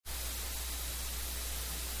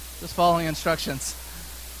Just following instructions.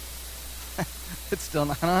 It's still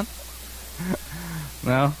not on?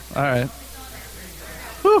 No? All right.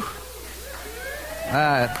 Whew. All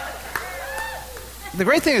right. The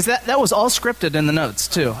great thing is that was all scripted in the notes,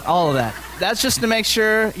 too. All of that. That's just to make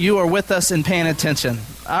sure you are with us and paying attention.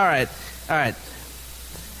 All right. All right.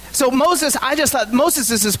 So Moses, I just thought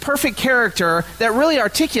Moses is this perfect character that really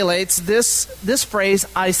articulates this phrase,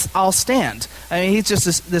 I'll stand. I mean, he's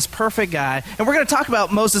just this perfect guy. And we're going to talk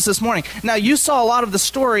about Moses this morning. Now, you saw a lot of the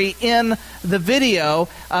story in the video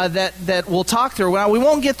that we'll talk through. Well, we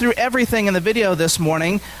won't get through everything in the video this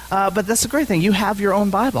morning, but that's the great thing. You have your own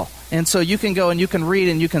Bible. And so you can go and you can read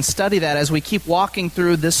and you can study that as we keep walking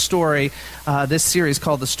through this story, this series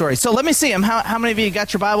called The Story. So let me see them. How many of you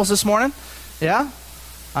got your Bibles this morning? Yeah?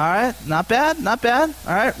 All right, not bad, not bad.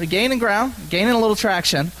 All right, we're gaining ground, gaining a little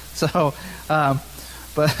traction. So,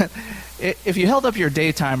 but if you held up your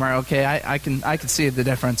day timer, okay, I can see the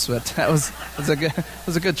difference. But that was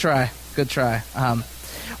a good try. Good try.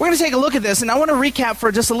 We're going to take a look at this, and I want to recap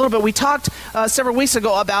for just a little bit. We talked several weeks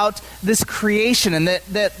ago about this creation, and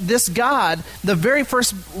that this God, the very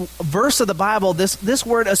first verse of the Bible, this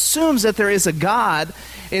word assumes that there is a God.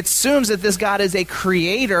 It assumes that this God is a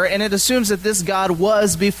creator, and it assumes that this God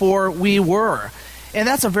was before we were. And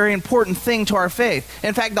that's a very important thing to our faith.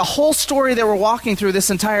 In fact, the whole story that we're walking through this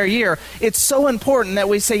entire year, it's so important that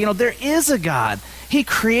we say, there is a God. He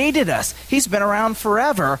created us. He's been around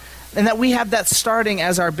forever. And that we have that starting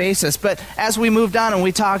as our basis. But as we moved on and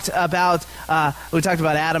we talked about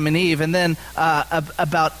Adam and Eve, and then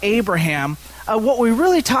about Abraham, what we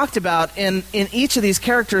really talked about in each of these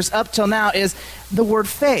characters up till now is the word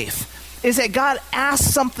faith. Is that God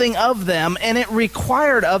asked something of them, and it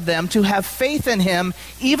required of them to have faith in him,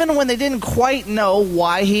 even when they didn't quite know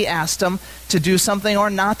why he asked them to do something or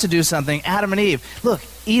not to do something. Adam and Eve, look,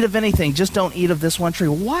 eat of anything, just don't eat of this one tree.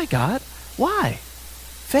 Why, God? Why?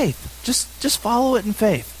 Faith. Just follow it in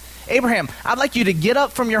faith. Abraham, I'd like you to get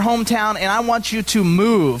up from your hometown, and I want you to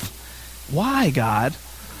move. Why, God?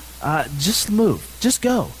 Just move. Just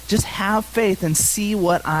go. Just have faith and see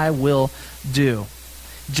what I will do.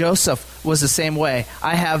 Joseph was the same way.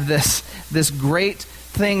 I have this great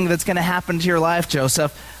thing that's going to happen to your life,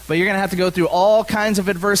 Joseph, but you're going to have to go through all kinds of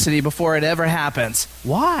adversity before it ever happens.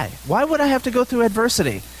 Why? Why would I have to go through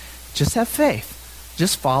adversity? Just have faith.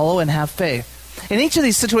 Just follow and have faith. In each of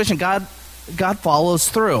these situations, God follows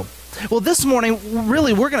through. Well, this morning,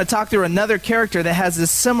 really, we're going to talk through another character that has this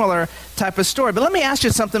similar type of story. But let me ask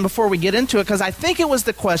you something before we get into it, because I think it was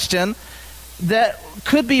the question that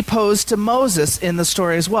could be posed to Moses in the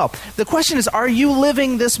story as well. The question is, are you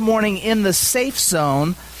living this morning in the safe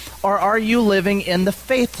zone, or are you living in the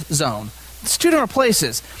faith zone? It's two different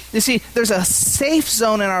places. You see, there's a safe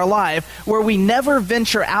zone in our life where we never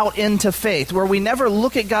venture out into faith, where we never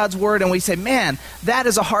look at God's word and we say, man, that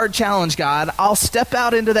is a hard challenge, God. I'll step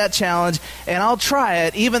out into that challenge and I'll try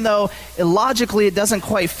it, even though logically it doesn't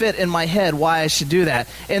quite fit in my head why I should do that.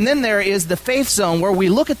 And then there is the faith zone where we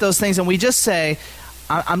look at those things and we just say,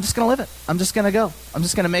 I'm just going to live it. I'm just going to go. I'm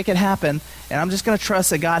just going to make it happen. And I'm just going to trust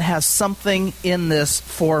that God has something in this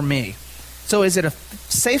for me. So is it a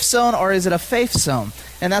safe zone or is it a faith zone?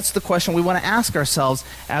 And that's the question we want to ask ourselves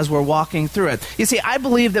as we're walking through it. You see, I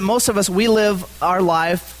believe that most of us, we live our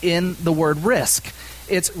life in the word risk.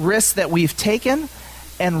 It's risks that we've taken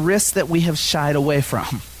and risks that we have shied away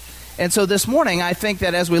from. And so this morning, I think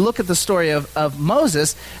that as we look at the story of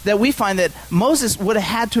Moses, that we find that Moses would have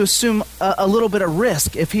had to assume a little bit of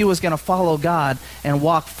risk if he was going to follow God and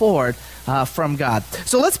walk forward from God.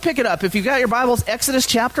 So let's pick it up. If you've got your Bibles, Exodus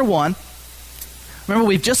chapter 1. Remember,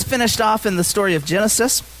 we've just finished off in the story of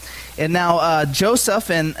Genesis, and now Joseph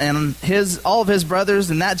and all of his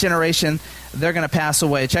brothers in that generation, they're going to pass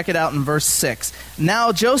away. Check it out in verse 6.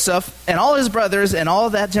 Now Joseph and all his brothers and all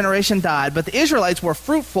of that generation died, but the Israelites were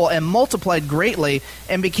fruitful and multiplied greatly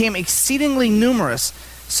and became exceedingly numerous,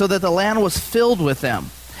 so that the land was filled with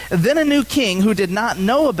them. Then a new king who did not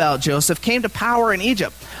know about Joseph came to power in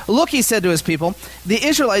Egypt. Look, he said to his people, the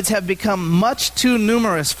Israelites have become much too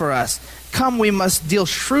numerous for us. Come, we must deal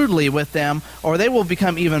shrewdly with them, or they will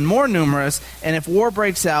become even more numerous, and if war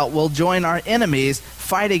breaks out, we'll join our enemies,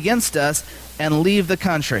 fight against us, and leave the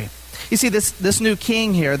country. You see, this new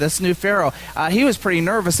king here, this new Pharaoh, he was pretty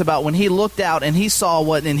nervous about when he looked out and he saw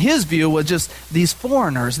what, in his view, was just these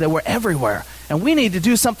foreigners that were everywhere. And we need to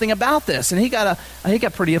do something about this. And he got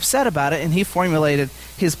pretty upset about it, and he formulated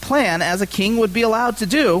his plan, as a king would be allowed to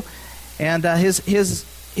do, and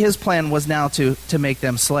his plan was now to make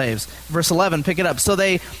them slaves. Verse 11, pick it up. So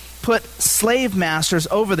they put slave masters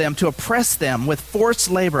over them to oppress them with forced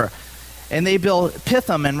labor. And they built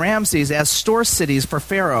Pithom and Ramses as store cities for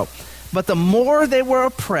Pharaoh. But the more they were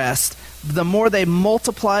oppressed, the more they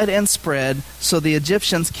multiplied and spread, so the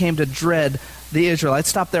Egyptians came to dread the Israelites.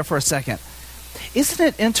 Stop there for a second. Isn't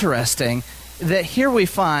it interesting that here we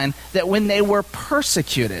find that when they were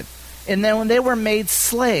persecuted, and then when they were made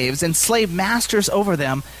slaves and slave masters over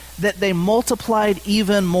them, that they multiplied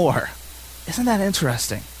even more. Isn't that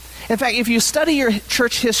interesting? In fact, if you study your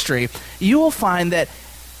church history, you will find that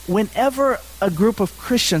whenever a group of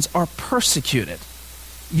Christians are persecuted,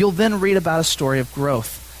 you'll then read about a story of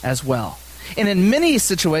growth as well. And in many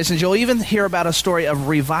situations, you'll even hear about a story of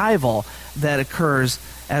revival that occurs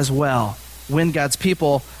as well when God's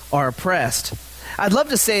people are oppressed. I'd love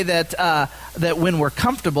to say that that when we're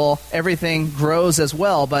comfortable, everything grows as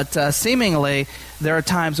well, but seemingly there are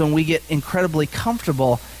times when we get incredibly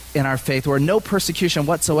comfortable in our faith where no persecution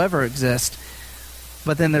whatsoever exists.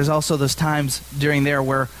 But then there's also those times during there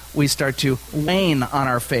where we start to wane on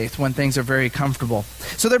our faith when things are very comfortable.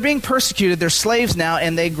 So they're being persecuted. They're slaves now,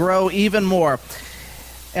 and they grow even more.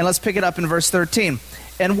 And let's pick it up in verse 13.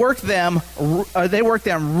 And they worked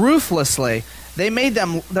them ruthlessly. They made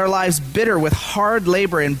their lives bitter with hard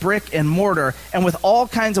labor in brick and mortar and with all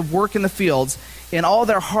kinds of work in the fields. In all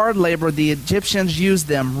their hard labor, the Egyptians used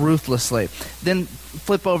them ruthlessly. Then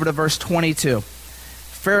flip over to verse 22.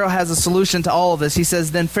 Pharaoh has a solution to all of this. He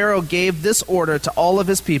says, Then Pharaoh gave this order to all of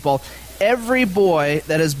his people, every boy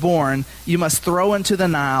that is born you must throw into the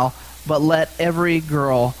Nile, but let every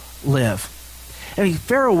girl live. I mean,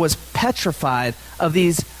 Pharaoh was petrified of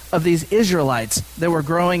these Israelites that were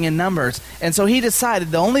growing in numbers. And so he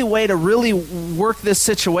decided the only way to really work this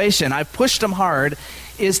situation, I pushed him hard,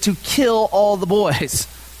 is to kill all the boys.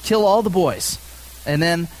 Kill all the boys. And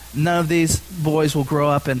then none of these boys will grow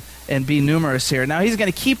up and be numerous here. Now he's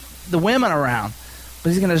going to keep the women around, but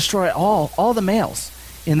he's going to destroy all the males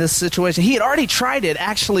in this situation. He had already tried it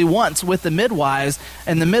actually once with the midwives,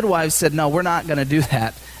 and the midwives said, no, we're not going to do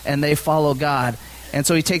that. And they follow God. And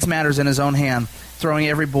so he takes matters in his own hand, throwing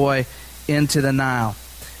every boy into the Nile.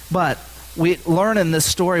 But we learn in this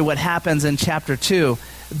story what happens in chapter 2,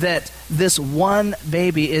 that this one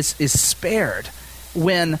baby is spared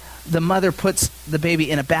when the mother puts the baby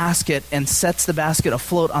in a basket and sets the basket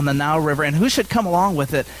afloat on the Nile River. And who should come along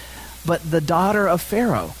with it but the daughter of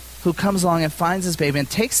Pharaoh, who comes along and finds this baby and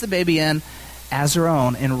takes the baby in as her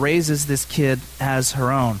own and raises this kid as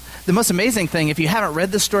her own. The most amazing thing, if you haven't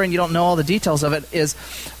read this story and you don't know all the details of it, is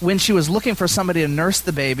when she was looking for somebody to nurse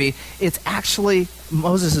the baby, it's actually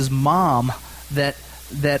Moses' mom that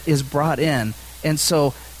is brought in. And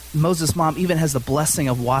so Moses' mom even has the blessing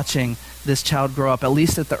of watching this child grow up, at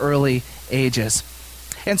least at the early ages.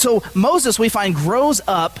 And so Moses, we find, grows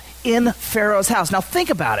up in Pharaoh's house. Now think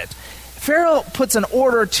about it. Pharaoh puts an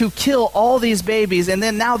order to kill all these babies, and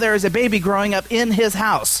then now there is a baby growing up in his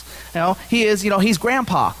house. He's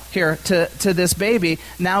grandpa here to this baby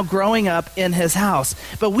now growing up in his house.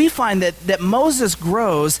 But we find that Moses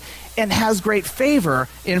grows and has great favor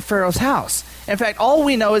in Pharaoh's house. In fact, all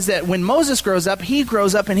we know is that when Moses grows up, he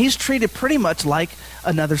grows up and he's treated pretty much like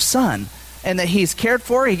another son. And that he's cared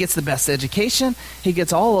for, he gets the best education, he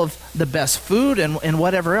gets all of the best food and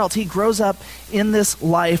whatever else. He grows up in this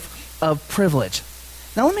life of privilege.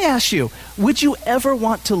 Now let me ask you, would you ever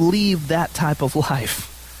want to leave that type of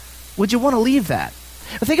life? Would you want to leave that?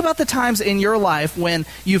 Think about the times in your life when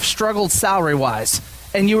you've struggled salary-wise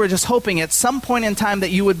and you were just hoping at some point in time that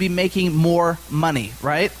you would be making more money,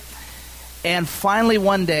 right? And finally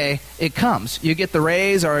one day it comes. You get the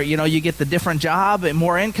raise, or you get the different job and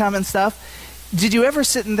more income and stuff. Did you ever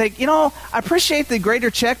sit and think, I appreciate the greater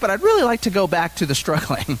check, but I'd really like to go back to the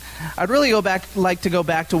struggling. I'd really like to go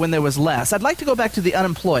back to when there was less. I'd like to go back to the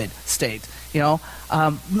unemployed state. We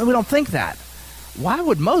don't think that. Why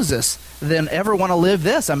would Moses then ever want to live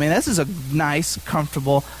this? I mean, this is a nice,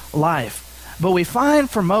 comfortable life. But we find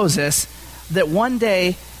for Moses that one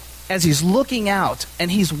day, as he's looking out and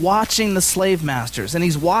he's watching the slave masters and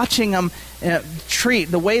he's watching them treat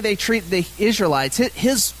the way they treat the Israelites,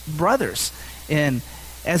 his brothers, and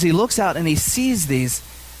as he looks out and he sees these,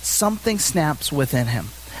 something snaps within him.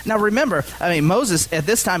 Now remember, Moses at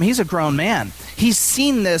this time, he's a grown man. He's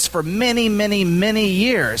seen this for many, many, many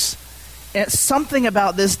years. And something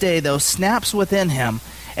about this day, though, snaps within him,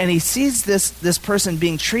 and he sees this person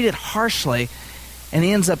being treated harshly, and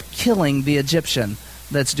he ends up killing the Egyptian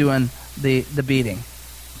that's doing the beating.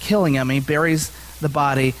 Killing him, he buries the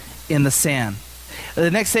body in the sand. The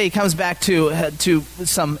next day he comes back to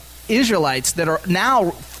some Israelites that are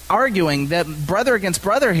now arguing, that brother against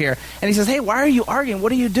brother here. And he says, hey, why are you arguing?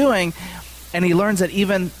 What are you doing? And he learns that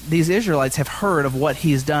even these Israelites have heard of what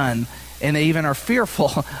he's done and they even are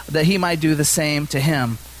fearful that he might do the same to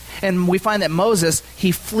him. And we find that Moses,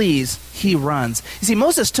 he flees, he runs. You see,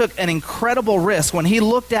 Moses took an incredible risk when he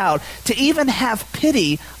looked out to even have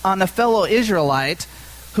pity on a fellow Israelite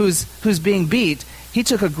who's being beat. He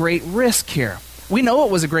took a great risk here. We know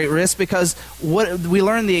it was a great risk because what we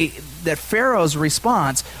learned that Pharaoh's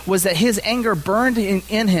response was that his anger burned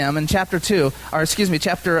in him in chapter 4,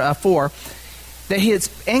 that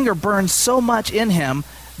his anger burned so much in him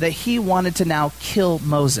that he wanted to now kill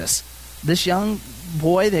Moses, this young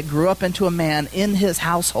boy that grew up into a man in his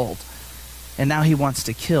household. And now he wants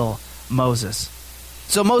to kill Moses.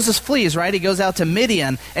 So Moses flees, right? He goes out to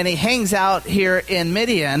Midian, and he hangs out here in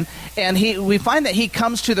Midian, and we find that he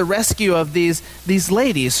comes to the rescue of these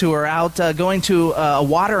ladies who are out going to a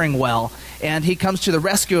watering well, and he comes to the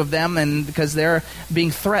rescue of them, and because they're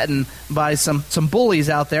being threatened by some bullies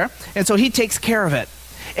out there, and so he takes care of it.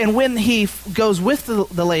 And when he goes with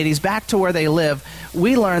the ladies back to where they live,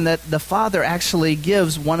 we learn that the father actually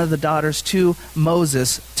gives one of the daughters to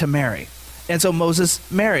Moses to marry. And so Moses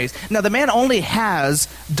marries. Now, the man only has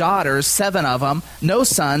daughters, 7 of them, no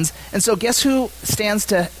sons. And so guess who stands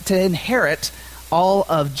to inherit all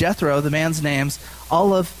of Jethro, the man's names,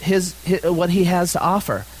 all of his what he has to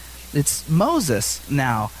offer? It's Moses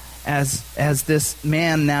now as this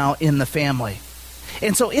man now in the family.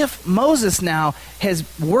 And so if Moses now has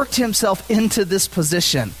worked himself into this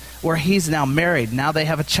position where he's now married, now they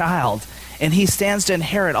have a child, and he stands to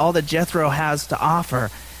inherit all that Jethro has to offer,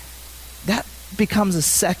 that becomes a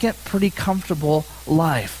second pretty comfortable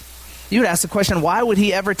life. You would ask the question, why would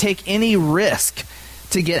he ever take any risk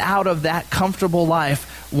to get out of that comfortable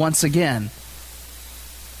life once again?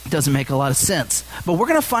 It doesn't make a lot of sense. But we're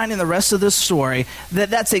going to find in the rest of this story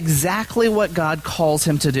that that's exactly what God calls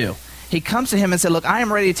him to do. He comes to him and said, look, I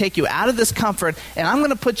am ready to take you out of this comfort, and I'm going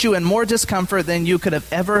to put you in more discomfort than you could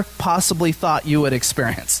have ever possibly thought you would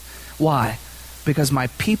experience. Why? Because my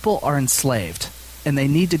people are enslaved, and they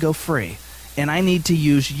need to go free, and I need to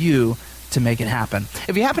use you to make it happen.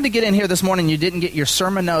 If you happen to get in here this morning and you didn't get your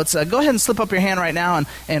sermon notes, go ahead and slip up your hand right now,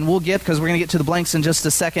 and we'll because we're going to get to the blanks in just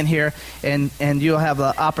a second here, and you'll have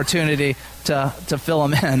the opportunity to fill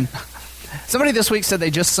them in. Somebody this week said they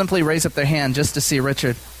just simply raise up their hand just to see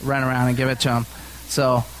Richard run around and give it to him.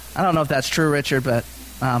 So I don't know if that's true, Richard, but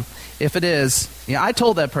if it is, I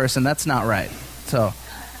told that person that's not right. So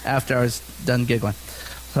after I was done giggling.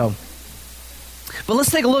 But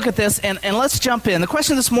let's take a look at this and let's jump in. The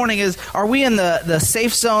question this morning is, are we in the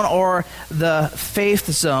safe zone or the faith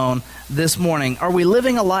zone this morning? Are we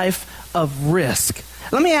living a life of risk?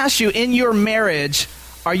 Let me ask you, in your marriage,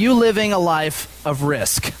 are you living a life of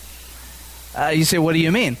risk? You say, what do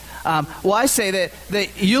you mean? Well, I say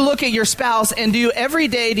that you look at your spouse, and every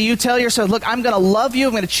day do you tell yourself, look, I'm going to love you,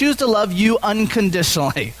 I'm going to choose to love you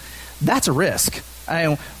unconditionally. That's a risk.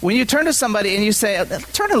 When you turn to somebody and you say,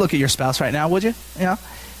 turn and look at your spouse right now, would you?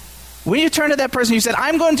 When you turn to that person, you said,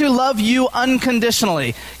 I'm going to love you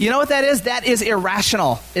unconditionally. You know what that is? That is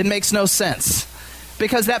irrational. It makes no sense.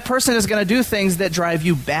 Because that person is going to do things that drive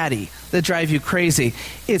you batty, that drive you crazy.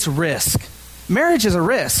 It's risk. Marriage is a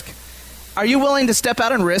risk. Are you willing to step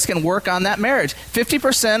out and risk and work on that marriage?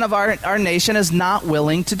 50% of our nation is not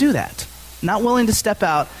willing to do that. Not willing to step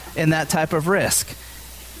out in that type of risk.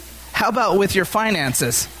 How about with your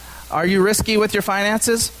finances? Are you risky with your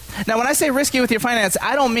finances? Now, when I say risky with your finances,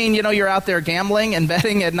 I don't mean, you're out there gambling and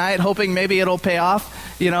betting at night, hoping maybe it'll pay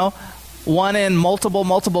off, one in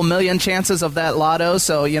multiple million chances of that lotto.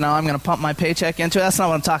 So, I'm going to pump my paycheck into it. That's not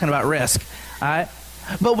what I'm talking about, risk. All right?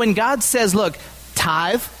 But when God says, look,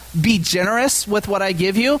 tithe, be generous with what I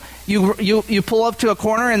give you. You pull up to a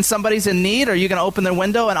corner and somebody's in need. Are you going to open the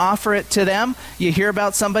window and offer it to them? You hear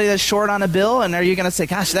about somebody that's short on a bill, and are you going to say,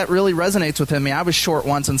 gosh, that really resonates with me. I was short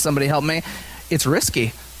once and somebody helped me. It's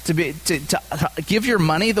risky to give your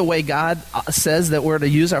money the way God says that we're to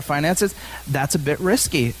use our finances. That's a bit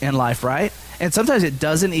risky in life, right? And sometimes it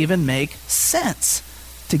doesn't even make sense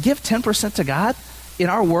to give 10% to God in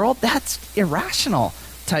our world. That's irrational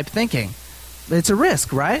type thinking. It's a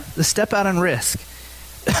risk, right? The step out and risk.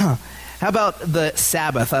 How about the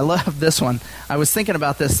Sabbath? I love this one. I was thinking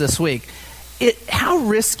about this week. How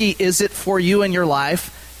risky is it for you in your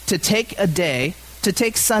life to take a day, to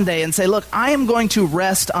take Sunday and say, look, I am going to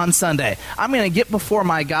rest on Sunday. I'm going to get before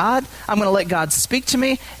my God. I'm going to let God speak to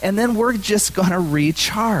me, and then we're just going to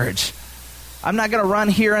recharge. I'm not going to run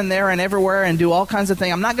here and there and everywhere and do all kinds of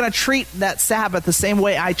things. I'm not going to treat that Sabbath the same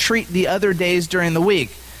way I treat the other days during the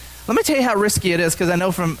week. Let me tell you how risky it is, because I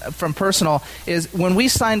know from personal, is when we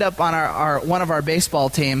signed up on our one of our baseball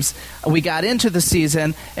teams, we got into the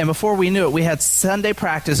season, and before we knew it, we had Sunday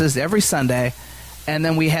practices every Sunday, and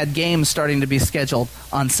then we had games starting to be scheduled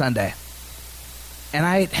on Sunday. And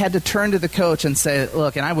I had to turn to the coach and say,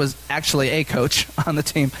 look, and I was actually a coach on the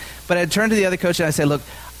team, but I'd turn to the other coach and I'd say, look,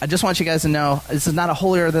 I just want you guys to know, this is not a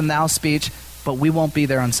holier-than-thou speech, but we won't be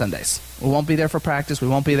there on Sundays. We won't be there for practice. We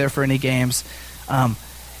won't be there for any games.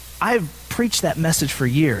 I've preached that message for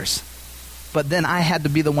years, but then I had to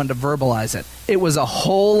be the one to verbalize it. It was a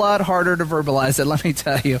whole lot harder to verbalize it, let me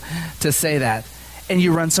tell you, to say that. And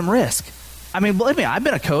you run some risk. I mean, believe me, I've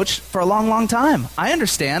been a coach for a long, long time. I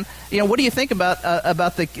understand. What do you think about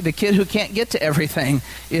the kid who can't get to everything?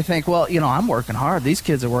 You think, well, I'm working hard. These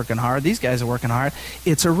kids are working hard. These guys are working hard.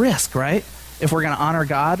 It's a risk, right? If we're going to honor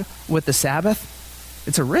God with the Sabbath,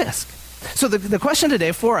 it's a risk. So the question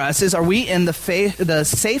today for us is, are we in the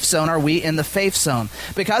safe zone? Are we in the faith zone?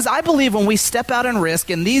 Because I believe when we step out in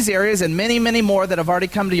risk in these areas and many, many more that have already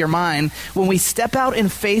come to your mind, when we step out in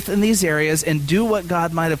faith in these areas and do what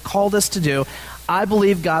God might have called us to do, I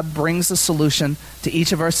believe God brings a solution to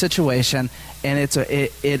each of our situation, and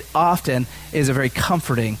it often is a very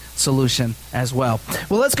comforting solution as well.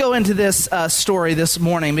 Well, let's go into this story this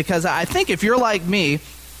morning, because I think if you're like me,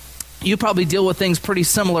 you probably deal with things pretty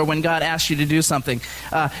similar when God asks you to do something.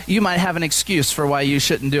 You might have an excuse for why you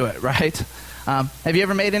shouldn't do it, right? Have you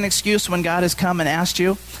ever made an excuse when God has come and asked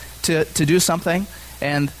you to do something,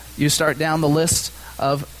 and you start down the list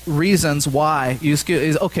of reasons why you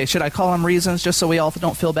excuse? Okay, should I call them reasons just so we all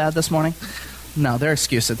don't feel bad this morning? No, they're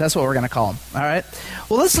excuses. That's what we're going to call them. All right.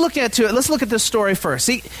 Well, let's look at this story first.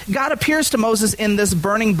 See, God appears to Moses in this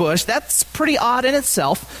burning bush. That's pretty odd in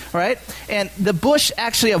itself, right? And the bush,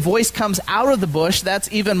 actually, a voice comes out of the bush. That's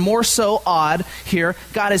even more so odd here.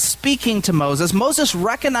 God is speaking to Moses. Moses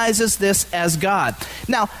recognizes this as God.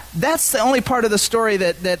 Now, that's the only part of the story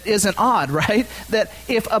that isn't odd, right? That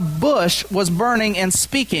if a bush was burning and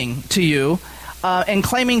speaking to you and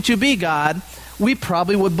claiming to be God, we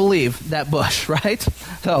probably would believe that bush, right?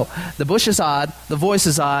 So the bush is odd, the voice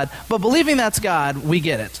is odd, but believing that's God, we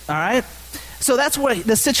get it, all right? So that's what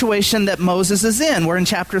the situation that Moses is in. We're in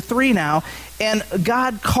chapter 3 now, and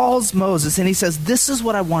God calls Moses, and he says, this is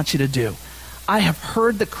what I want you to do. I have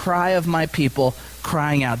heard the cry of my people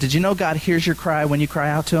crying out. Did you know God hears your cry when you cry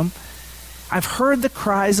out to him? I've heard the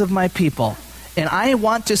cries of my people, and I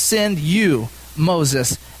want to send you,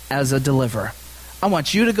 Moses, as a deliverer. I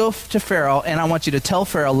want you to go to Pharaoh, and I want you to tell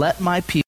Pharaoh, let my people